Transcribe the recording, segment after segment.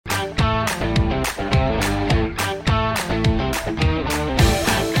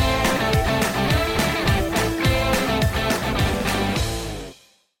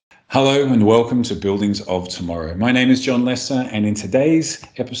Hello and welcome to Buildings of Tomorrow. My name is John Lester, and in today's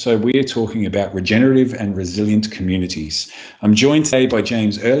episode, we are talking about regenerative and resilient communities. I'm joined today by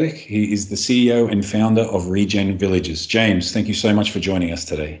James Ehrlich. He is the CEO and founder of Regen Villages. James, thank you so much for joining us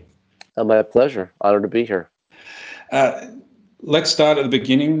today. My pleasure. Honored to be here. Uh, let's start at the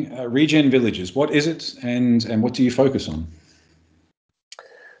beginning. Regen Villages, what is it and what do you focus on?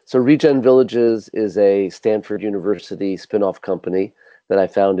 So Regen Villages is a Stanford University spin-off company that I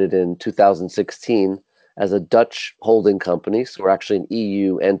founded in 2016 as a Dutch holding company. So we're actually an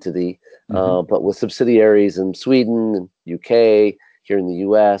EU entity, but with subsidiaries in Sweden, UK, here in the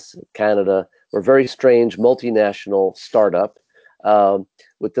US, Canada. We're a very strange multinational startup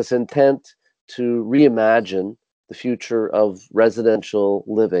with this intent to reimagine the future of residential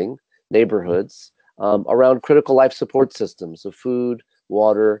living neighborhoods around critical life support systems of food,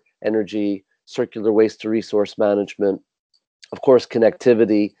 water, energy, circular waste to resource management, of course,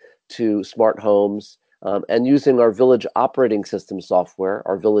 connectivity to smart homes, and using our village operating system software,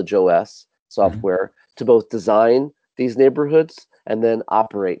 our Village OS software, to both design these neighborhoods and then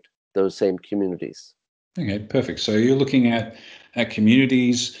operate those same communities. Okay, perfect. So you're looking at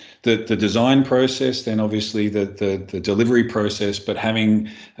communities, the design process, then obviously the delivery process, but having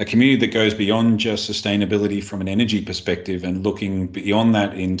a community that goes beyond just sustainability from an energy perspective and looking beyond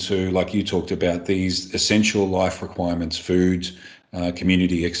that into, like you talked about, these essential life requirements, food,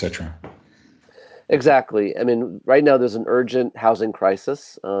 community, etc. Exactly. I mean, right now there's an urgent housing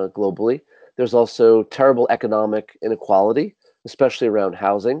crisis globally. There's also terrible economic inequality, especially around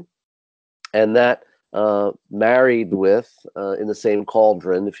housing. And that married with, in the same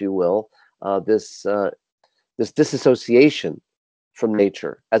cauldron, if you will, this disassociation from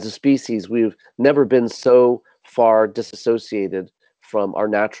nature. As a species, we've never been so far disassociated from our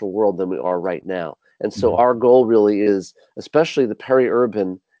natural world than we are right now. And so our goal really is, especially the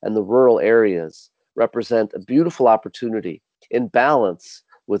peri-urban and the rural areas, represent a beautiful opportunity in balance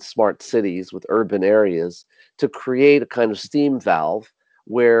with smart cities, with urban areas, to create a kind of steam valve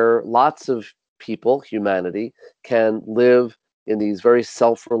where lots of people, humanity, can live in these very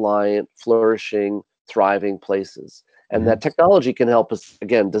self-reliant, flourishing, thriving places. And that technology can help us,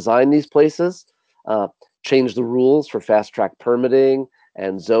 again, design these places, change the rules for fast-track permitting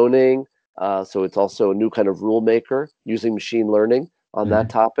and zoning. So it's also a new kind of rule maker using machine learning on that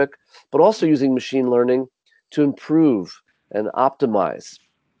topic, but also using machine learning to improve and optimize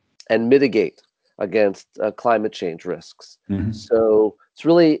and mitigate against climate change risks. So it's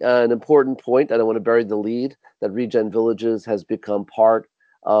really an important point. I don't want to bury the lead that Regen Villages has become part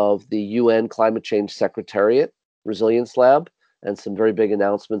of the UN Climate Change Secretariat Resilience Lab, and some very big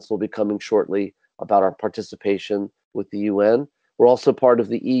announcements will be coming shortly about our participation with the UN. We're also part of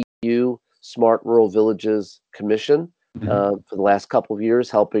the EU Smart Rural Villages Commission for the last couple of years,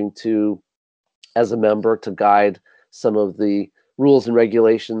 helping to, as a member, to guide some of the rules and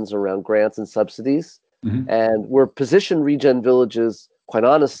regulations around grants and subsidies. And we're positioned Regen Villages, quite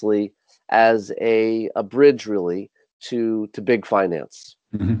honestly, as a bridge really to big finance.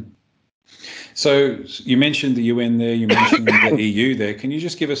 So you mentioned the UN there, you mentioned the EU there. Can you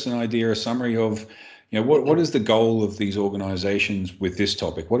just give us an idea, a summary of, what is the goal of these organizations with this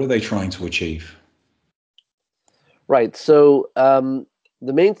topic? What are they trying to achieve? Right. So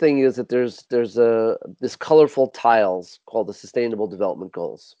the main thing is that there's this colorful tiles called the Sustainable Development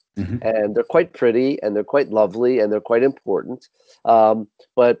Goals. And they're quite pretty and they're quite lovely and they're quite important.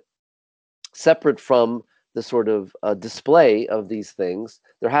 But separate from the sort of display of these things,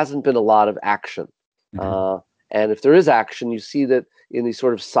 there hasn't been a lot of action. And if there is action, you see that in these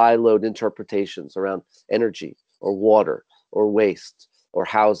sort of siloed interpretations around energy or water or waste or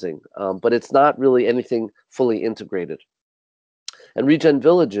housing, but it's not really anything fully integrated. And Regen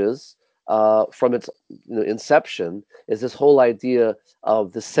Villages, from its inception, is this whole idea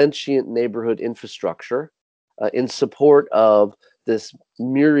of the sentient neighborhood infrastructure in support of this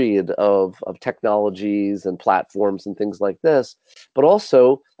myriad of technologies and platforms and things like this, but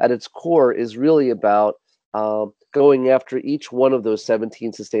also at its core is really about going after each one of those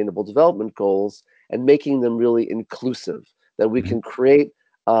 17 Sustainable Development Goals and making them really inclusive, that we can create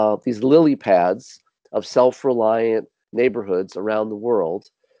these lily pads of self-reliant neighborhoods around the world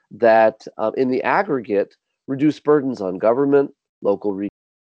that in the aggregate reduce burdens on government, local,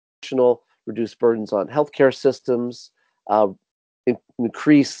 regional, reduce burdens on healthcare systems,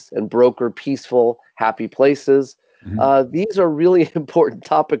 increase and broker peaceful, happy places. These are really important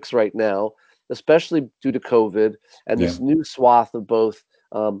topics right now, especially due to COVID and this new swath of both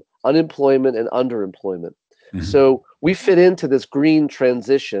unemployment and underemployment. So we fit into this green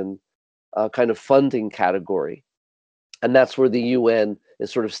transition kind of funding category. And that's where the UN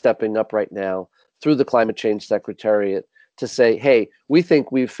is sort of stepping up right now through the Climate Change Secretariat to say, hey, we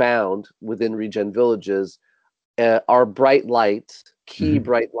think we've found within Regen Villages our bright light, key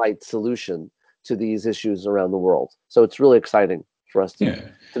bright light solution to these issues around the world. So it's really exciting for us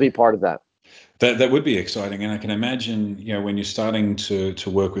to be part of that. That would be exciting, and I can imagine, when you're starting to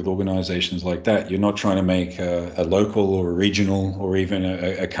work with organizations like that, you're not trying to make a local or a regional or even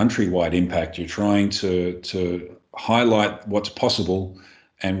a countrywide impact. You're trying to highlight what's possible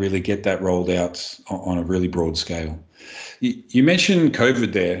and really get that rolled out on a really broad scale. You mentioned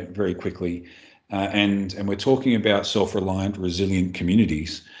COVID there very quickly, and we're talking about self-reliant, resilient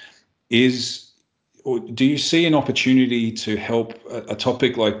communities. Or do you see an opportunity to help a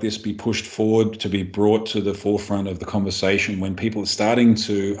topic like this be pushed forward, to be brought to the forefront of the conversation when people are starting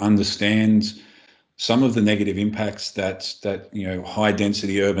to understand some of the negative impacts that high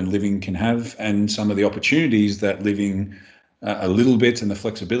density urban living can have, and some of the opportunities that living a little bit and the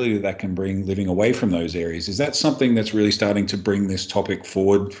flexibility that can bring living away from those areas? Is that something that's really starting to bring this topic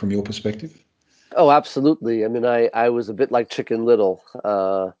forward from your perspective? Oh, absolutely. I mean, I was a bit like Chicken Little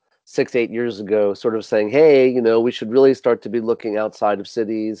 6, 8 years ago, sort of saying, hey, we should really start to be looking outside of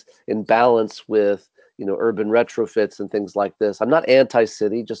cities in balance with, urban retrofits and things like this. I'm not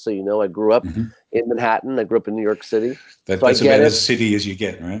anti-city, just so you know. I grew up in Manhattan. I grew up in New York City. So I That's get about it. as city as you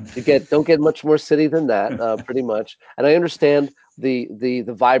get, right? Don't get much more city than that, pretty much. And I understand the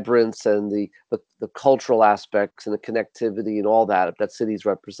vibrance and the cultural aspects and the connectivity and all that cities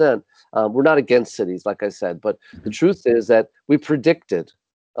represent. We're not against cities, like I said, but the truth is that we predicted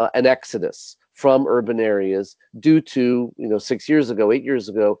an exodus from urban areas due to 6 years ago, 8 years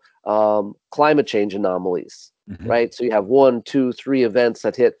ago, climate change anomalies, right? So you have 1, 2, 3 events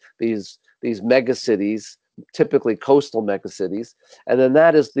that hit these mega cities, typically coastal megacities, and then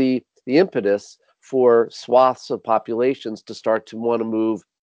that is the impetus for swaths of populations to start to want to move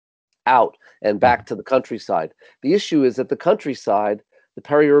out and back to the countryside. The issue is that the countryside, the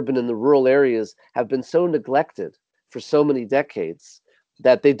peri-urban and the rural areas have been so neglected for so many decades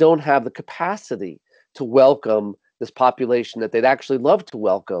that they don't have the capacity to welcome this population that they'd actually love to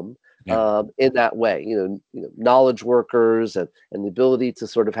welcome in that way. Knowledge workers and the ability to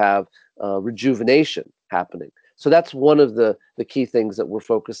sort of have rejuvenation happening. So that's one of the key things that we're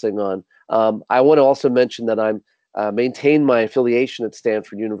focusing on. I want to also mention that I'm maintain my affiliation at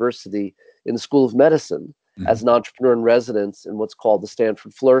Stanford University in the School of Medicine as an entrepreneur in residence in what's called the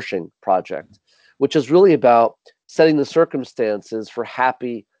Stanford Flourishing Project, which is really about setting the circumstances for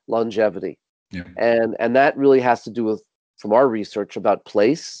happy longevity. And that really has to do with, from our research, about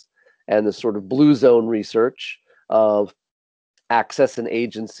place and the sort of blue zone research of access and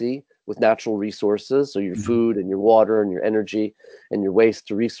agency with natural resources, so your food and your water and your energy and your waste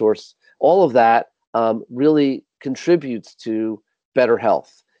to resource. All of that really contributes to better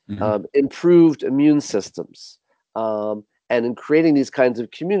health, improved immune systems, and in creating these kinds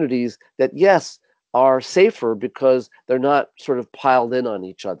of communities that, yes, are safer because they're not sort of piled in on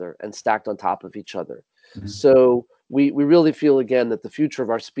each other and stacked on top of each other. So we really feel, again, that the future of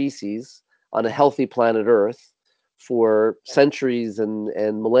our species on a healthy planet Earth for centuries and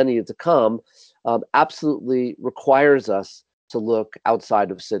millennia to come absolutely requires us to look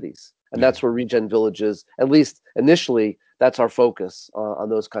outside of cities. And that's where Regen Villages, at least initially, that's our focus on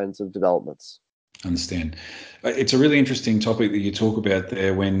those kinds of developments. Understand. It's a really interesting topic that you talk about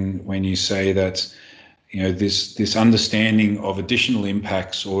there when you say that this understanding of additional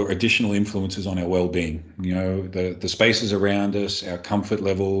impacts or additional influences on our well-being. The spaces around us, our comfort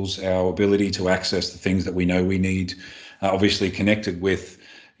levels, our ability to access the things that we know we need, obviously connected with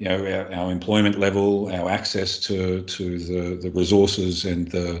our employment level, our access to the resources and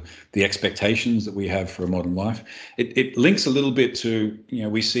the expectations that we have for a modern life. It links a little bit to,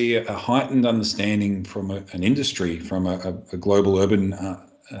 we see a heightened understanding from an industry, from a global urban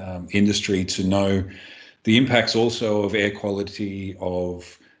industry, to know the impacts also of air quality,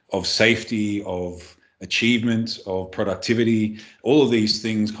 of safety, of achievement, of productivity. All of these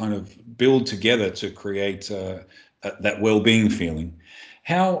things kind of build together to create that well-being feeling.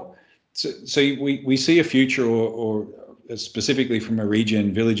 So we see a future, or specifically from a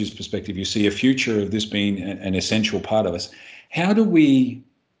Regen Villages perspective, you see a future of this being an essential part of us. How do we,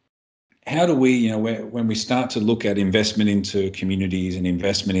 when we start to look at investment into communities and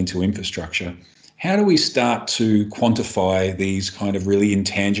investment into infrastructure, how do we start to quantify these kind of really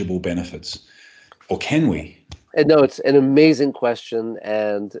intangible benefits, or can we? And no, it's an amazing question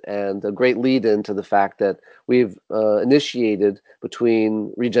and a great lead into the fact that we've initiated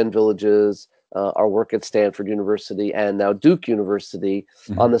between Regen Villages, our work at Stanford University, and now Duke University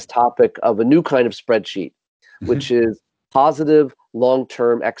on this topic of a new kind of spreadsheet, which is positive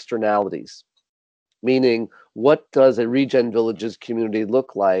long-term externalities, meaning what does a Regen Villages community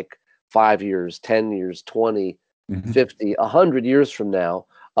look like 5 years, 10 years, 20, 50, 100 years from now,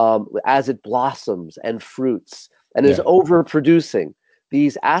 as it blossoms and fruits and is overproducing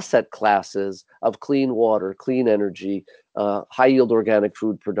these asset classes of clean water, clean energy, high yield organic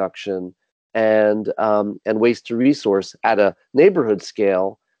food production, and waste to resource at a neighborhood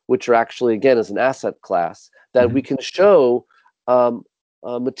scale, which are actually, again, as an asset class that we can show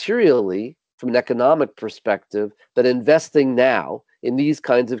materially from an economic perspective that investing now in these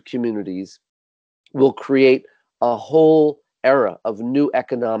kinds of communities will create a whole era of new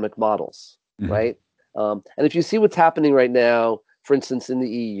economic models, right? And if you see what's happening right now, for instance, in the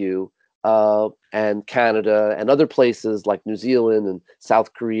EU and Canada and other places like New Zealand and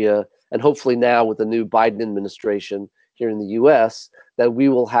South Korea, and hopefully now with the new Biden administration here in the US, that we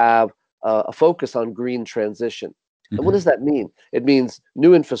will have a focus on green transition. And what does that mean? It means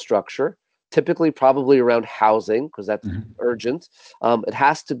new infrastructure, typically probably around housing, because that's urgent. It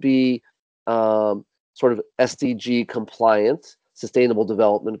has to be sort of SDG compliant, Sustainable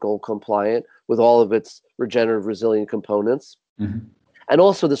Development Goal compliant, with all of its regenerative resilient components. And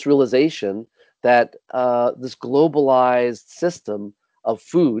also this realization that this globalized system of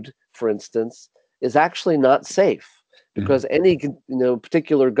food, for instance, is actually not safe, because any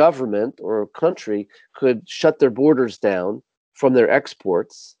particular government or country could shut their borders down from their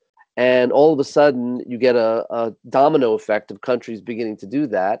exports, and all of a sudden you get a domino effect of countries beginning to do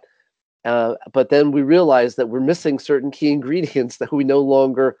that. But then we realize that we're missing certain key ingredients that we no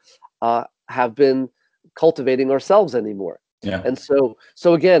longer have been cultivating ourselves anymore. And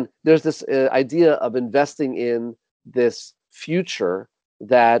so again, there's this idea of investing in this future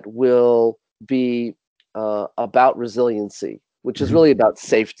that will be about resiliency, which is really about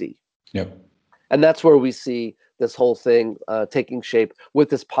safety. And that's where we see this whole thing taking shape with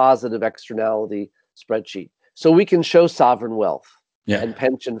this positive externality spreadsheet. So we can show sovereign wealth and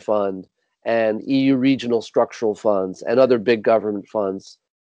pension fund and EU regional structural funds and other big government funds,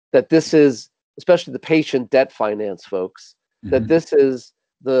 that this is, especially the patient debt finance folks, that this is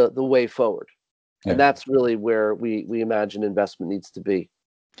the way forward. And that's really where we imagine investment needs to be.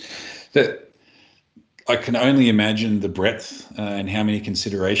 I can only imagine the breadth and how many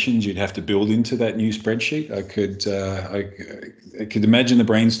considerations you'd have to build into that new spreadsheet. I could imagine the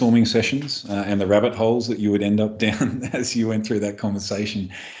brainstorming sessions and the rabbit holes that you would end up down as you went through that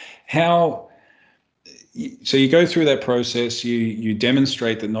conversation. So you go through that process, you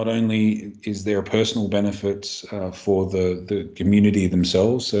demonstrate that not only is there a personal benefit for the community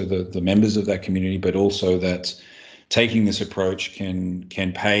themselves, so the members of that community, but also that taking this approach can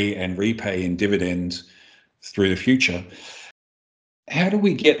pay and repay in dividends through the future. How do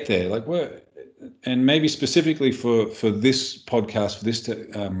we get there? And maybe specifically for this podcast, for this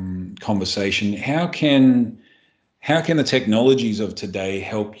conversation, how can the technologies of today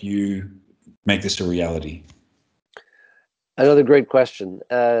help you make this a reality? Another great question.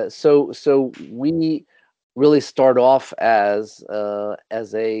 So we really start off as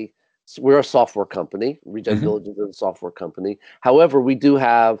we're a software company. Regen Villages is a software company. However, we do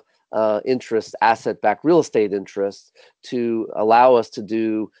have asset-backed real estate interests to allow us to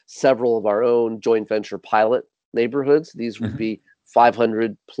do several of our own joint venture pilot neighborhoods. These would be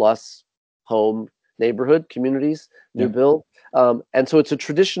 500 plus home neighborhood communities, new build. And so it's a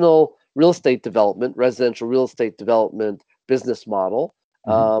traditional real estate development, residential real estate development business model.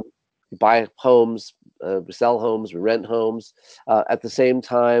 We buy homes, we sell homes, we rent homes. At the same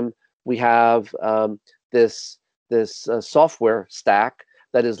time, we have this software stack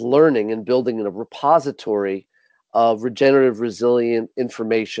that is learning and building in a repository of regenerative resilient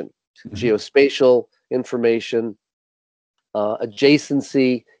information, geospatial information,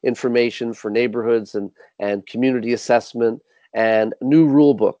 adjacency information for neighborhoods and community assessment, and new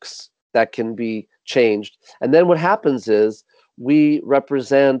rule books that can be changed. And then what happens is we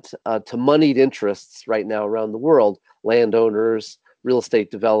represent to moneyed interests right now around the world, landowners, real estate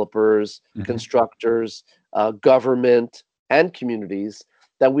developers, constructors, government, and communities,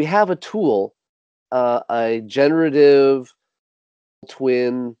 that we have a tool, a generative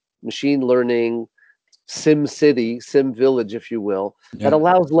twin machine learning sim city, sim village, if you will, that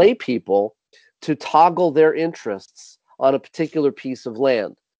allows lay people to toggle their interests on a particular piece of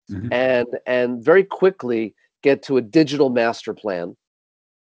land and very quickly get to a digital master plan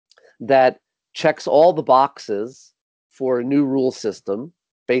that checks all the boxes for a new rule system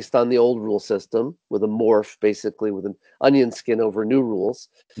based on the old rule system, with a morph, basically with an onion skin over new rules.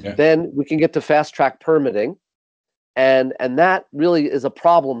 Then we can get to fast track permitting. And that really is a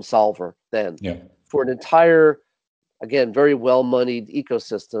problem solver then for an entire again, very well-moneyed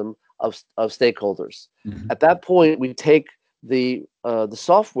ecosystem of stakeholders. Mm-hmm. At that point, we take the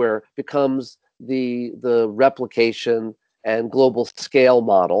software becomes the replication and global scale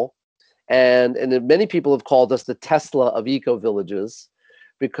model, and many people have called us the Tesla of eco villages,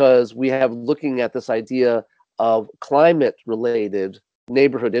 because we have looking at this idea of climate related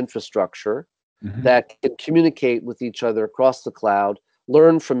neighborhood infrastructure Mm-hmm. that can communicate with each other across the cloud,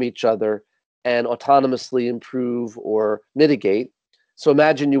 learn from each other, and autonomously improve or mitigate. So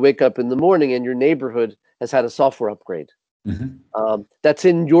imagine you wake up in the morning and your neighborhood has had a software upgrade. That's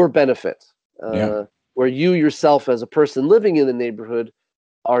in your benefit, Yeah. where you yourself, as a person living in the neighborhood,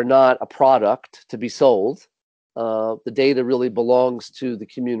 are not a product to be sold. The data really belongs to the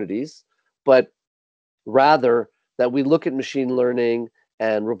communities, but rather that we look at machine learning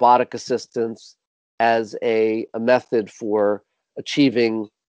and robotic assistance as a method for achieving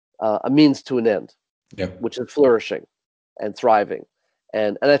a means to an end, Yep. which is flourishing and thriving.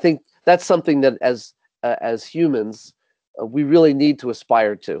 And I think that's something that as humans, we really need to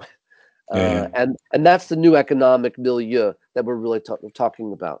aspire to. Yeah. And that's the new economic milieu that we're really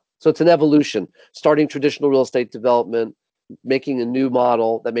talking about. So it's an evolution, starting traditional real estate development, making a new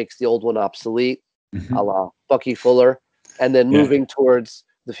model that makes the old one obsolete, a la Bucky Fuller, and then moving towards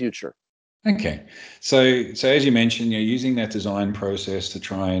the future. Okay. So as you mentioned, you're using that design process to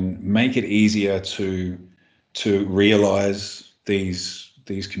try and make it easier to realize these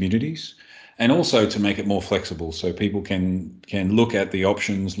communities, and also to make it more flexible so people can look at the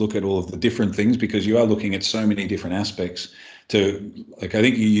options, look at all of the different things, because you are looking at so many different aspects to, like, I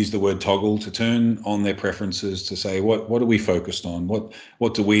think you use the word toggle, to turn on their preferences, to say what are we focused on,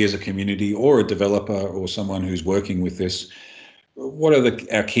 what do we as a community or a developer or someone who's working with this, what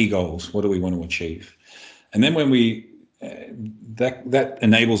are our key goals, what do we want to achieve, and then when we that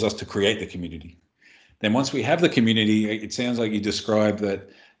enables us to create the community. Then once we have the community, it sounds like you described that,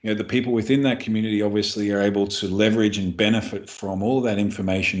 the people within that community obviously are able to leverage and benefit from all that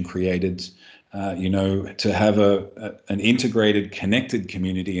information created, to have an integrated, connected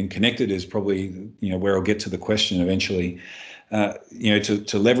community. And connected is probably, where I'll get to the question eventually,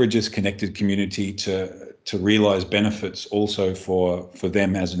 to leverage this connected community to realize benefits also for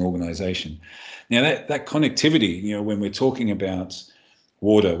them as an organization. Now that connectivity, when we're talking about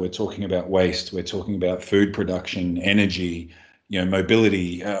water, we're talking about waste, we're talking about food production, energy,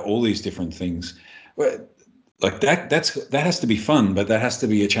 mobility, all these different things. Like that has to be fun, but that has to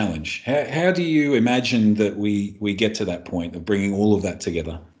be a challenge. How do you imagine that we get to that point of bringing all of that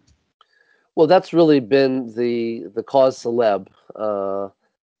together? Well, that's really been the cause célèbre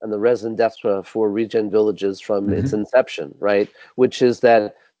and the raison d'être for Regen Villages from its inception, right? Which is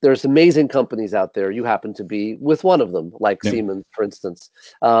that there's amazing companies out there. You happen to be with one of them, like Siemens, for instance.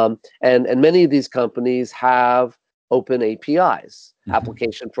 And many of these companies have open APIs,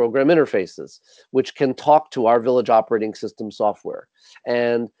 application program interfaces, which can talk to our village operating system software.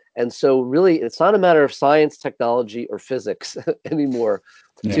 And so really, it's not a matter of science, technology, or physics anymore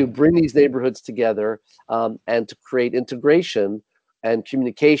to bring these neighborhoods together, and to create integration and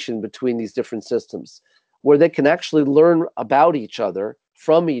communication between these different systems, where they can actually learn about each other,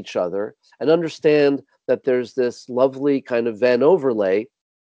 from each other, and understand that there's this lovely kind of Venn overlay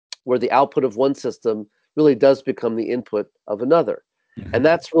where the output of one system really does become the input of another. And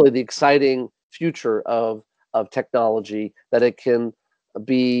that's really the exciting future of technology, that it can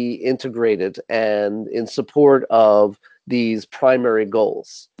be integrated and in support of these primary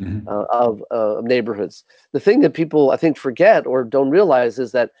goals of neighborhoods. The thing that people, I think, forget or don't realize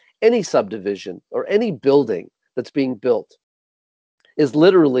is that any subdivision or any building that's being built is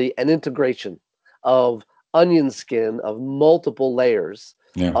literally an integration of onion skin of multiple layers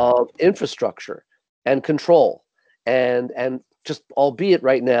of infrastructure and control. And just, albeit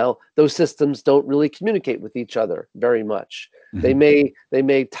right now, those systems don't really communicate with each other very much. They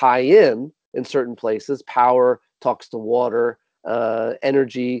may tie in certain places. Power talks to water,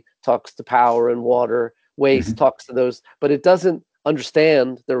 energy talks to power and water, waste talks to those, but it doesn't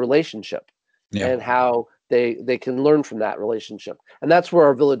understand their relationship and how they can learn from that relationship. And that's where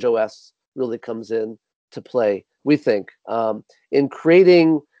our Village OS really comes in to play, we think, in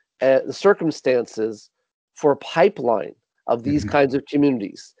creating the circumstances for a pipeline of these kinds of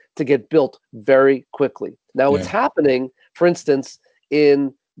communities to get built very quickly. Now, what's happening, for instance,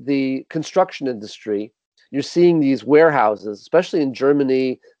 in the construction industry, you're seeing these warehouses, especially in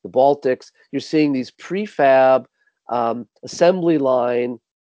Germany, the Baltics, you're seeing these prefab assembly line,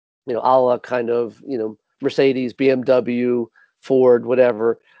 a la kind of, Mercedes, BMW, Ford,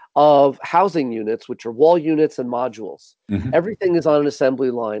 whatever, of housing units, which are wall units and modules. Everything is on an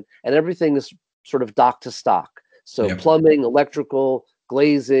assembly line, and everything is sort of dock to stock. So Yep. plumbing, electrical,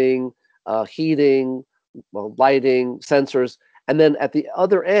 glazing, heating, well, lighting, sensors. And then at the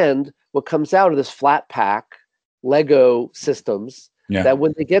other end, what comes out of this flat pack Lego systems Yeah. that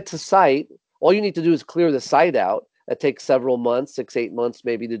when they get to site, all you need to do is clear the site out. That takes several months, 6, 8 months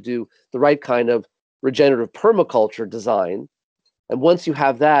maybe, to do the right kind of regenerative permaculture design. And once you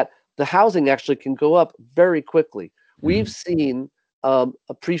have that, the housing actually can go up very quickly. We've seen a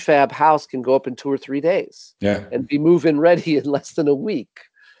prefab house can go up in 2 or 3 days Yeah. and be move-in ready in less than a week,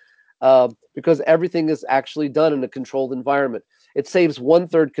 because everything is actually done in a controlled environment. It saves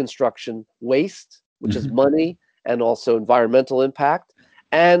 1/3 construction waste, which is money and also environmental impact,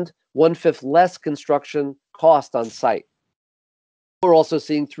 and 1/5 less construction cost on site. We're also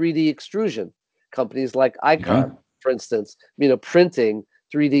seeing 3D extrusion. Companies like Yeah. Icon, for instance, printing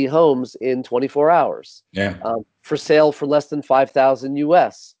 3D homes in 24 hours, Yeah. for sale for less than 5,000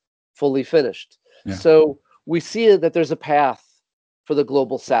 US, fully finished. Yeah. So we see that there's a path for the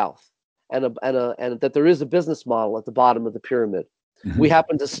global South, and that there is a business model at the bottom of the pyramid. We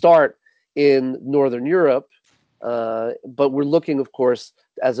happen to start in Northern Europe, but we're looking, of course,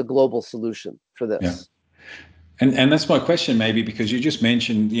 as a global solution for this. Yeah. And that's my question, maybe, because you just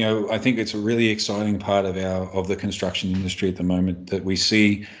mentioned, I think it's a really exciting part of the construction industry at the moment that we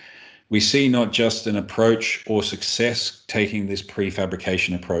see not just an approach or success taking this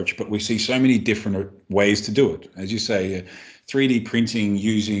prefabrication approach, but we see so many different ways to do it. As you say, 3D printing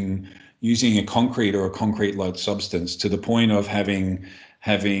using a concrete or a concrete-like substance to the point of having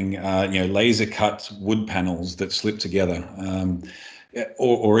laser cut wood panels that slip together.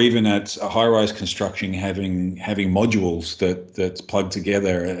 Or even at a high-rise construction, having modules that's plugged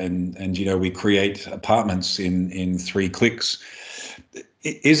together, and we create apartments in 3 clicks.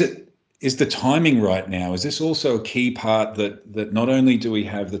 Is the timing right now? Is this also a key part that not only do we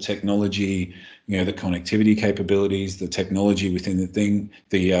have the technology, the connectivity capabilities, the technology within the thing,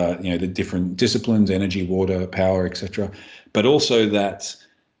 the different disciplines, energy, water, power, etc., but also that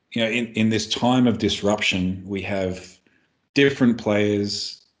in this time of disruption, we have different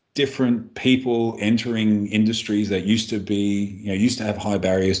players, different people entering industries that used to have high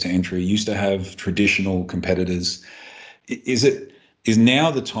barriers to entry, used to have traditional competitors. Is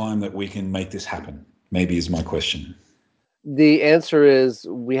now the time that we can make this happen? Maybe is my question. The answer is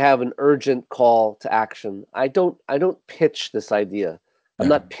we have an urgent call to action. I don't pitch this idea. I'm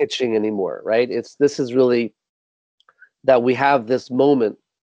Yeah. not pitching anymore, right? This is really that we have this moment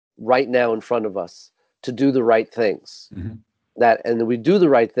right now in front of us to do the right things. And we do the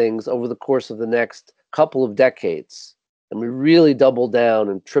right things over the course of the next couple of decades, and we really double down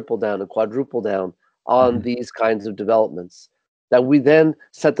and triple down and quadruple down on these kinds of developments, that we then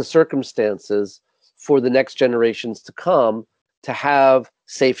set the circumstances for the next generations to come to have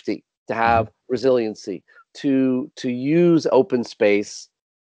safety, to have resiliency, to use open space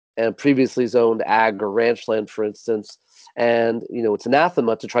and previously zoned ag or ranch land, for instance. And it's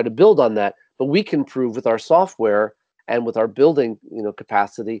anathema to try to build on that, but we can prove with our software and with our building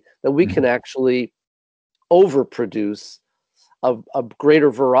capacity that we can actually overproduce a greater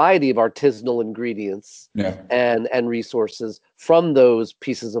variety of artisanal ingredients and resources from those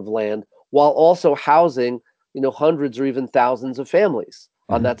pieces of land, while also housing hundreds or even thousands of families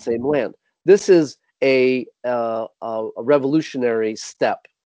on that same land. This is a revolutionary step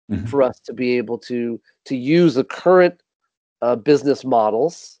for us to be able to use the current business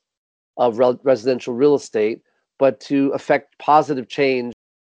models of residential real estate, but to affect positive change,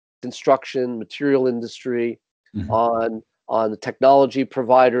 construction, material industry, on the technology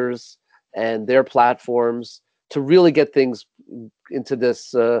providers and their platforms, to really get things into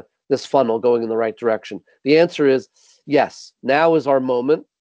this funnel going in the right direction. The answer is yes. Now is our moment.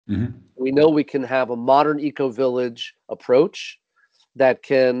 We know we can have a modern eco-village approach that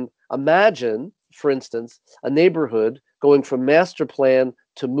can imagine, for instance, a neighborhood going from master plan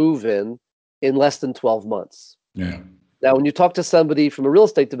to move-in in less than 12 months. Now, when you talk to somebody from a real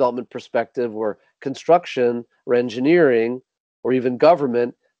estate development perspective, or construction or engineering or even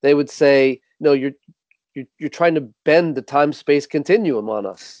government, they would say, no, you're trying to bend the time-space continuum on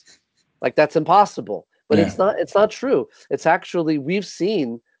us. Like, that's impossible. But it's not true. It's actually, we've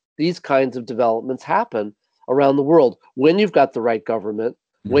seen these kinds of developments happen around the world when you've got the right government,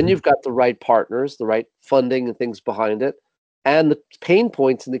 when you've got the right partners, the right funding and things behind it, and the pain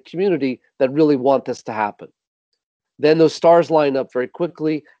points in the community that really want this to happen. Then those stars line up very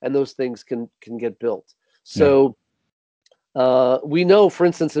quickly, and those things can get built. So we know, for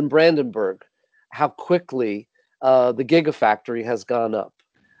instance, in Brandenburg, how quickly the gigafactory has gone up,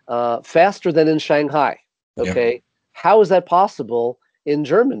 faster than in Shanghai. Okay, how is that possible in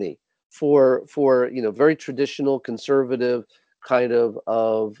Germany, for very traditional conservative kind of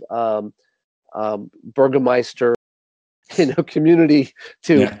Burgermeister community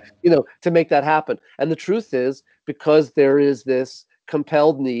to to make that happen. And the truth is, because there is this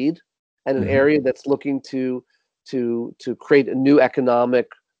compelled need and an area that's looking to create a new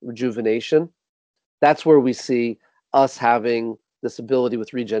economic rejuvenation, that's where we see us having this ability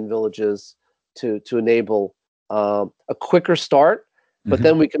with Regen Villages to enable a quicker start, but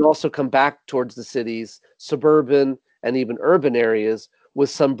then we can also come back towards the cities, suburban and even urban areas, with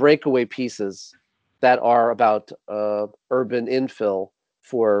some breakaway pieces that are about urban infill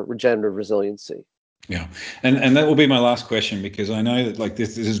for regenerative resiliency. Yeah, and that will be my last question, because I know that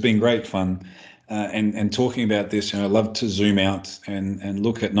this has been great fun, and talking about this. I love to zoom out and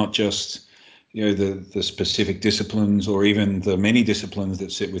look at not just the specific disciplines or even the many disciplines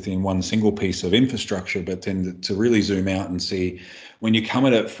that sit within one single piece of infrastructure, but then to really zoom out and see, when you come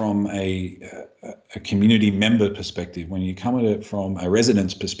at it from a community member perspective, when you come at it from a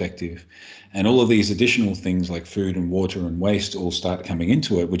resident's perspective, and all of these additional things like food and water and waste all start coming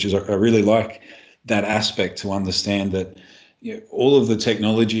into it, which is, I really like that aspect, to understand that all of the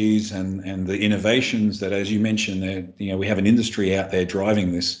technologies and the innovations that, as you mentioned, that we have an industry out there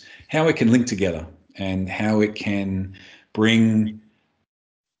driving this, how it can link together and how it can bring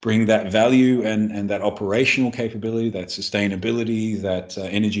that value and that operational capability, that sustainability, that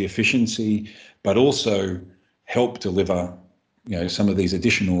energy efficiency, but also help deliver some of these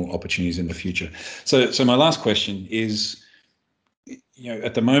additional opportunities in the future. So my last question is,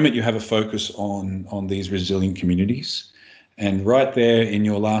 at the moment you have a focus on these resilient communities, and right there in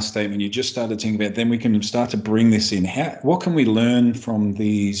your last statement, you just started thinking about, then we can start to bring this in. What can we learn from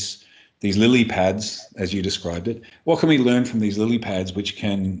these lily pads, as you described it? What can we learn from these lily pads which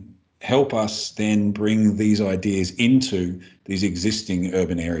can help us then bring these ideas into these existing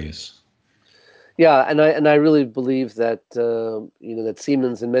urban areas? Yeah, and I really believe that that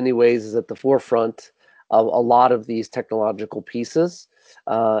Siemens in many ways is at the forefront of a lot of these technological pieces,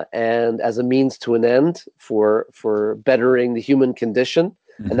 and as a means to an end for bettering the human condition.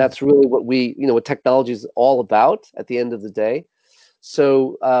 And that's really what what technology is all about at the end of the day.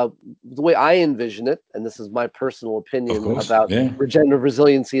 So the way I envision it, and this is my personal opinion about regenerative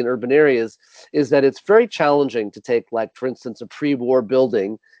resiliency in urban areas, is that it's very challenging to take, like, for instance, a pre-war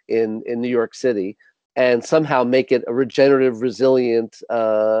building in New York City and somehow make it a regenerative resilient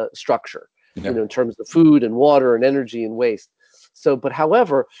structure, in terms of food and water and energy and waste. So, but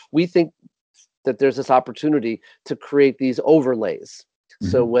however, we think that there's this opportunity to create these overlays.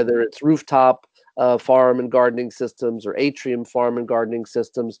 So whether it's rooftop farm and gardening systems, or atrium farm and gardening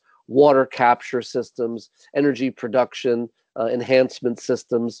systems, water capture systems, energy production enhancement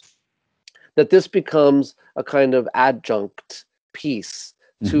systems, that this becomes a kind of adjunct piece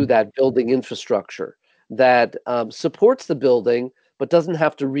to that building infrastructure that supports the building, but doesn't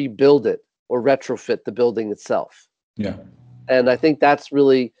have to rebuild it or retrofit the building itself. Yeah. And I think that's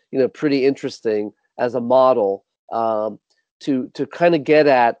really, pretty interesting as a model to kind of get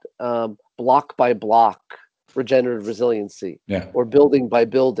at block by block regenerative resiliency, or building by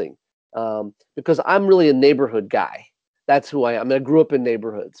building, because I'm really a neighborhood guy. That's who I am. I grew up in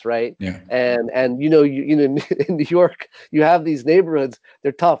neighborhoods, right? Yeah. And you in New York, you have these neighborhoods.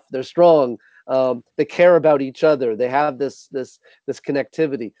 They're tough. They're strong. They care about each other. They have this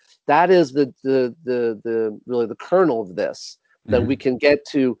connectivity. That is the really the kernel of this. That we can get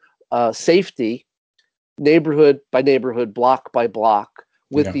to safety, neighborhood by neighborhood, block by block,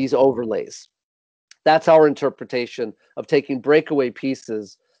 with these overlays. That's our interpretation of taking breakaway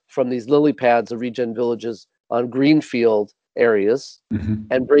pieces from these lily pads of Regen Villages on greenfield areas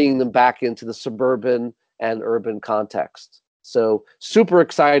and bringing them back into the suburban and urban context. So super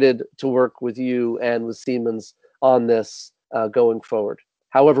excited to work with you and with Siemens on this going forward,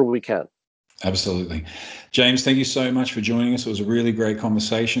 however we can. Absolutely. James, thank you so much for joining us. It was a really great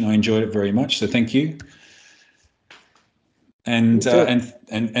conversation. I enjoyed it very much. So thank you. And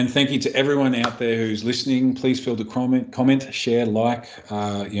thank you to everyone out there who's listening. Please feel to comment, share, like,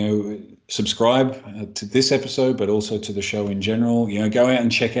 subscribe to this episode, but also to the show in general. Go out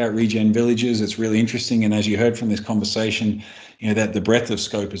and check out Regen Villages. It's really interesting, and as you heard from this conversation, that the breadth of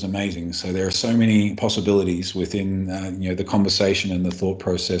scope is amazing. So there are so many possibilities within the conversation and the thought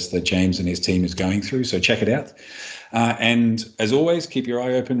process that James and his team is going through. So check it out. And as always, keep your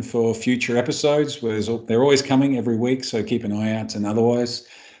eye open for future episodes. They're always coming every week, so keep an eye out. And otherwise,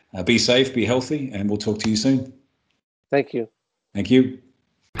 be safe, be healthy, and we'll talk to you soon. Thank you. Thank you.